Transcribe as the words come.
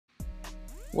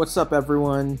What's up,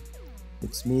 everyone?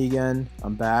 It's me again.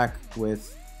 I'm back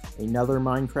with another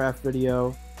Minecraft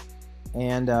video,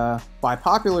 and by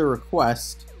popular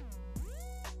request,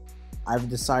 I've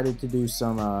decided to do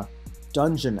some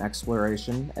dungeon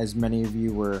exploration, as many of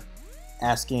you were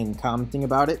asking and commenting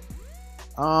about it.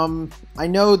 I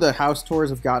know the house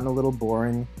tours have gotten a little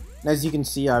boring, and as you can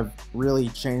see, I've really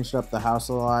changed up the house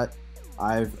a lot.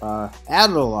 I've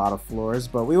added a lot of floors,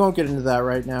 but we won't get into that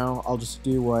right now. I'll just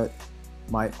do what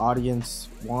my audience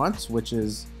wants, which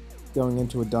is going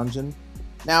into a dungeon.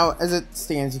 Now, as it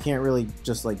stands, you can't really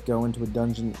just like go into a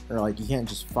dungeon, or like you can't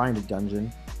just find a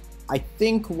dungeon. I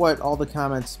think what all the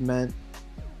comments meant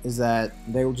is that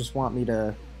they would just want me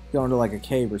to go into like a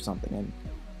cave or something. And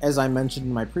as I mentioned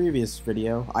in my previous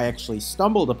video, I actually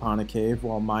stumbled upon a cave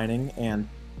while mining, and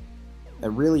a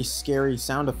really scary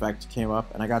sound effect came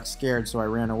up, and I got scared, so I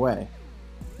ran away.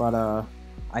 But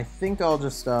I think I'll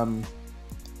just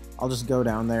go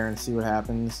down there and see what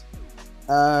happens.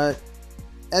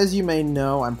 As you may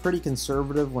know, I'm pretty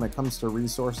conservative when it comes to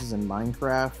resources in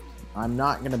Minecraft. I'm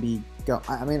not gonna be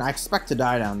I expect to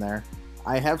die down there.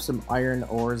 I have some iron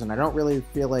ores, and I don't really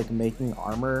feel like making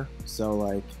armor, so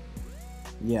like,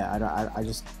 yeah, I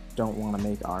just don't want to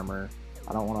make armor.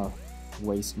 I don't want to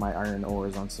waste my iron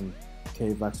ores on some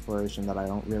cave exploration that I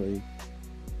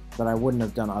wouldn't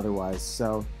have done otherwise.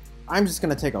 So I'm just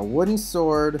gonna take a wooden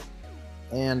sword,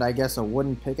 and I guess a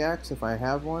wooden pickaxe if I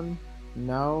have one.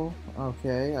 No?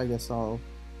 Okay, I guess I'll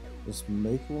just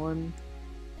make one.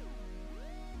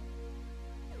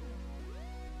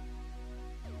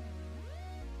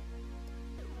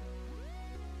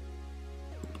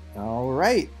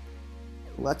 Alright,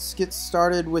 let's get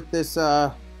started with this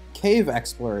cave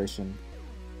exploration.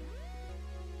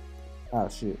 Oh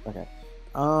shoot, okay.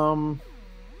 I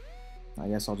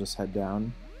guess I'll just head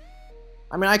down.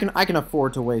 I mean, I can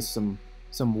afford to waste some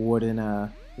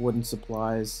wooden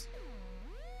supplies.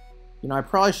 You know, I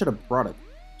probably should have brought a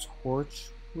torch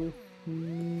with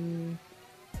me.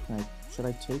 Should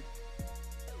I take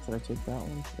that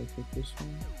one? Should I take this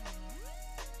one?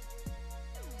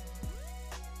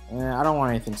 I don't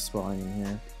want anything spawning in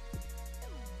here.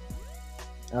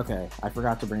 Okay, I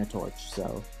forgot to bring a torch,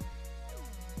 so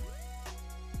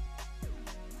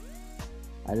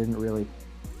I didn't really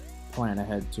plan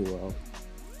ahead too well.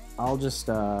 I'll just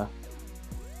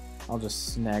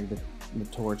snag the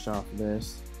torch off of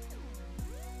this.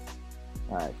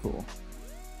 Alright, cool.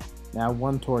 Now,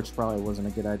 one torch probably wasn't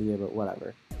a good idea, but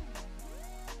whatever.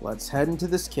 Let's head into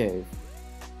this cave.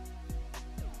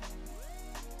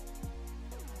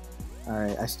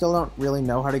 Alright, I still don't really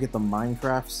know how to get the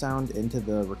Minecraft sound into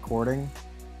the recording,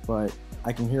 but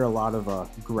I can hear a lot of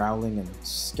growling and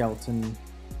skeleton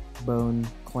bone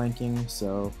clanking,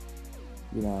 so,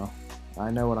 you know,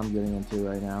 I know what I'm getting into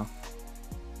right now.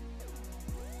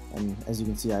 And as you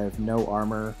can see, I have no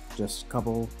armor, just a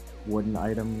couple wooden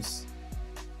items.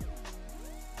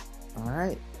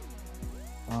 Alright.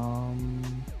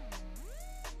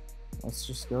 Let's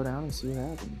just go down and see what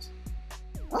happens.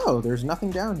 Oh, there's nothing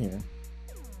down here.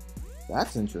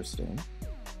 That's interesting.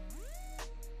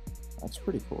 That's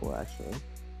pretty cool, actually.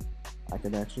 I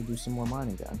could actually do some more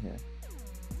mining down here.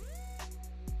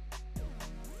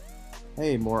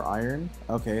 Hey, more iron.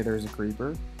 Okay, there's a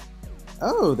creeper.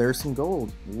 Oh, there's some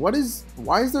gold. Why is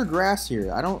there grass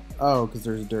here? Oh, because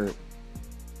there's dirt.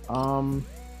 I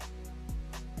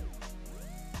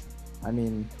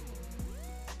mean,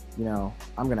 you know,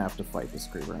 I'm gonna have to fight this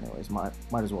creeper anyways. Might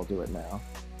as well do it now.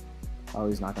 Oh,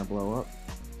 he's not gonna blow up.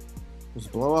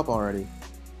 Just blow up already.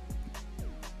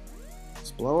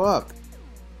 Just blow up.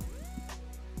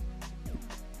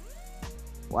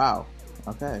 Wow.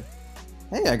 Okay.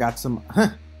 Hey, I got some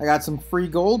I got some free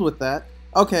gold with that.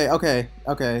 Okay.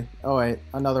 Oh wait,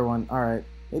 another one. Alright.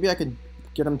 Maybe I could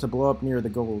get him to blow up near the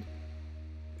gold.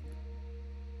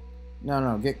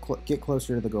 No, get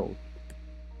closer to the gold.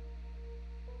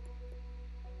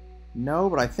 No,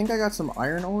 but I think I got some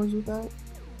iron ores with that.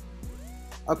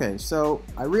 Okay, so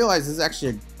I realize this is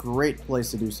actually a great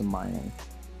place to do some mining.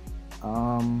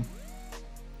 Can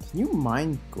you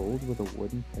mine gold with a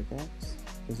wooden pickaxe?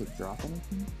 Does it drop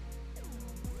anything?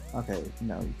 Okay,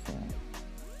 no, you can't.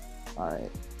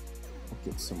 Alright, I'll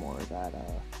get some more of that.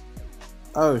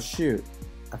 Oh shoot,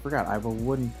 I forgot, I have a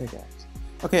wooden pickaxe.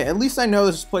 Okay, at least I know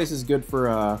this place is good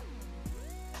for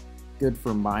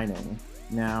mining.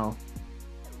 Now,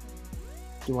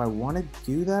 do I want to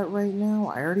do that right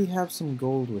now? I already have some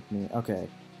gold with me. Okay,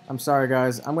 I'm sorry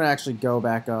guys, I'm gonna actually go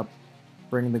back up,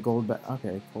 bring the gold back.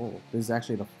 Okay, cool. This is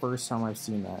actually the first time I've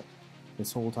seen that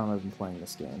this whole time I've been playing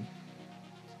this game.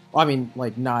 Well, I mean,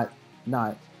 like, not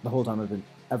the whole time I've been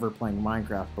ever playing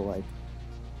Minecraft, but like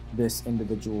this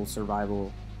individual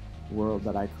survival world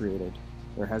that I created.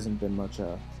 There hasn't been much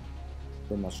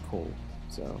coal,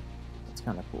 so it's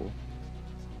kind of cool.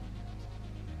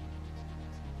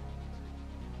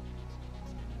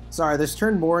 Sorry, this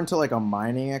turned more into like a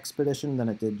mining expedition than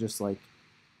it did just like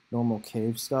normal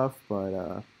cave stuff,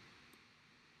 but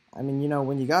I mean, you know,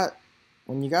 when you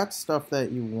got stuff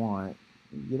that you want,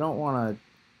 you don't want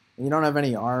to, you don't have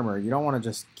any armor, you don't want to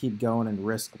just keep going and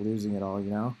risk losing it all, you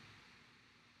know?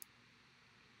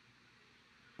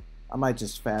 I might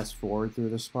just fast forward through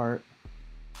this part.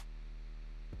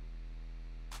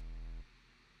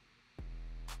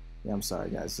 Yeah, I'm sorry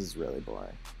guys, this is really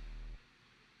boring.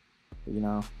 But, you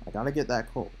know, I gotta get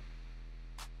that coal.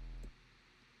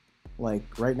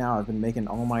 Like, right now I've been making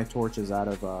all my torches out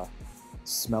of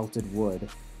smelted wood.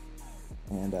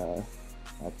 And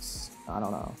that's, I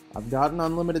don't know. I've got an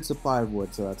unlimited supply of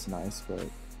wood, so that's nice, but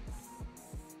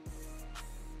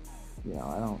you know,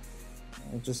 I don't,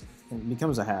 it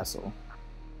becomes a hassle.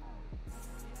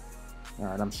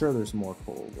 Alright, I'm sure there's more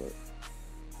coal, but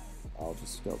I'll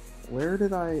just go. Where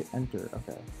did I enter?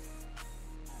 Okay.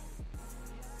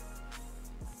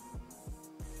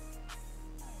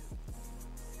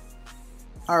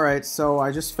 Alright, so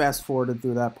I just fast forwarded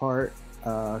through that part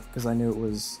because I knew it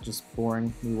was just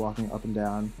boring, me walking up and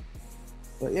down.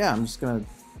 But yeah, I'm just gonna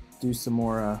do some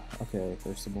more, okay,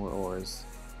 there's some more ores.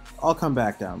 I'll come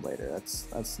back down later,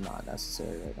 that's not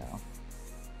necessary right now.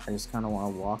 I just kind of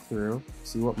want to walk through,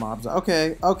 see what mobs are.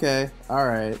 Okay,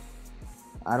 alright.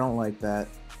 I don't like that.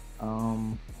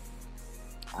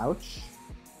 Ouch.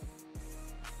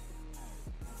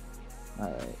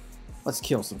 Alright, let's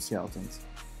kill some skeletons.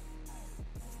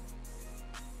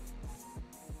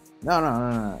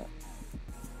 No.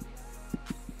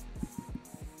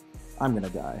 I'm gonna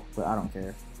die, but I don't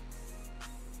care.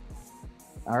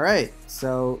 Alright,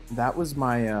 so that was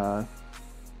my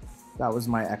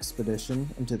expedition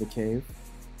into the cave.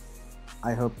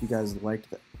 I hope you guys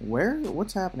liked that.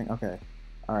 What's happening? Okay.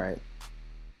 Alright.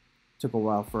 Took a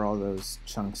while for all those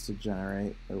chunks to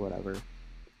generate, or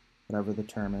whatever the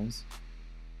term is.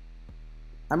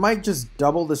 I might just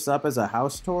double this up as a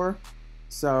house tour.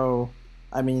 So,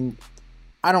 I mean,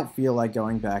 I don't feel like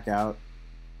going back out,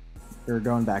 or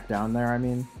going back down there, I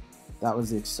mean. That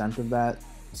was the extent of that.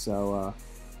 So,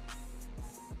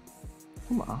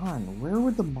 come on, where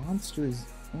would the monsters...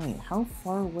 Wait, how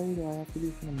far away do I have to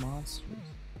be from the monsters?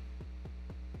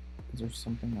 Is there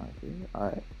something out here?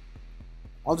 Alright.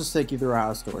 I'll just take you through a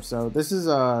house tour. So this is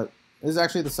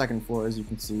actually the second floor, as you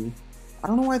can see. I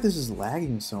don't know why this is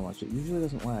lagging so much. It usually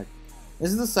doesn't lag.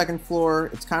 This is the second floor.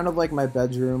 It's kind of like my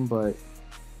bedroom, but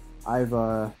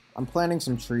I'm planting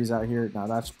some trees out here. Now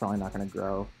that's probably not going to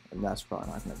grow, and that's probably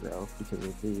not going to grow because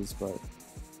of these, but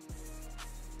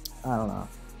I don't know.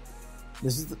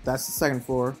 That's the second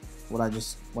floor, what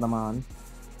I'm on.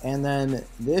 And then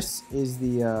this is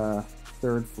the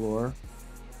third floor.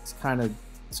 It's kind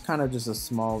of just a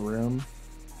small room.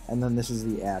 And then this is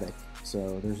the attic.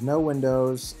 So there's no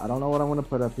windows. I don't know what I'm gonna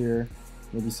put up here.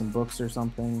 Maybe some books or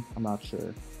something. I'm not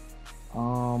sure.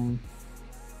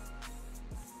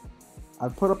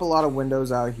 I've put up a lot of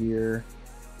windows out here.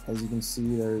 As you can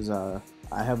see, there's I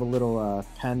have a little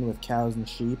pen with cows and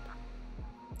sheep,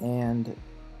 and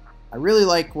I really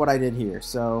like what I did here.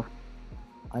 So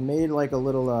I made like a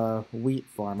little wheat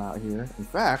farm out here. In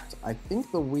fact, I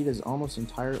think the wheat is almost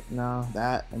entirely... No,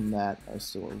 that and that I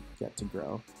still get to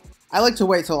grow. I like to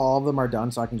wait till all of them are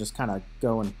done so I can just kind of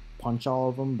go and punch all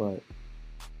of them, but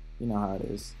you know how it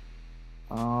is.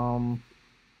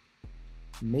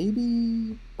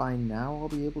 Maybe by now I'll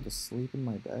be able to sleep in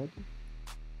my bed.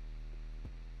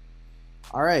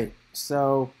 Alright,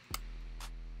 so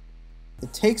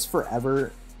it takes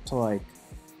forever to like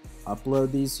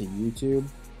upload these to YouTube,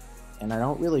 and I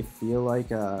don't really feel like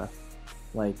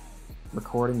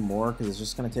recording more because it's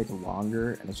just going to take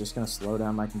longer and it's just going to slow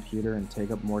down my computer and take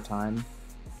up more time.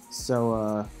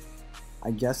 So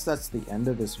I guess that's the end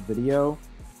of this video,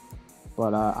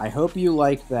 but I hope you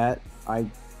liked that. I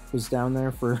was down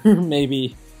there for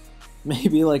maybe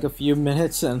like a few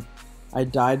minutes and I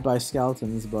died by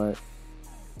skeletons, but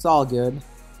it's all good.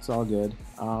 It's all good.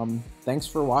 Thanks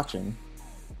for watching.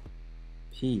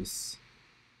 Peace.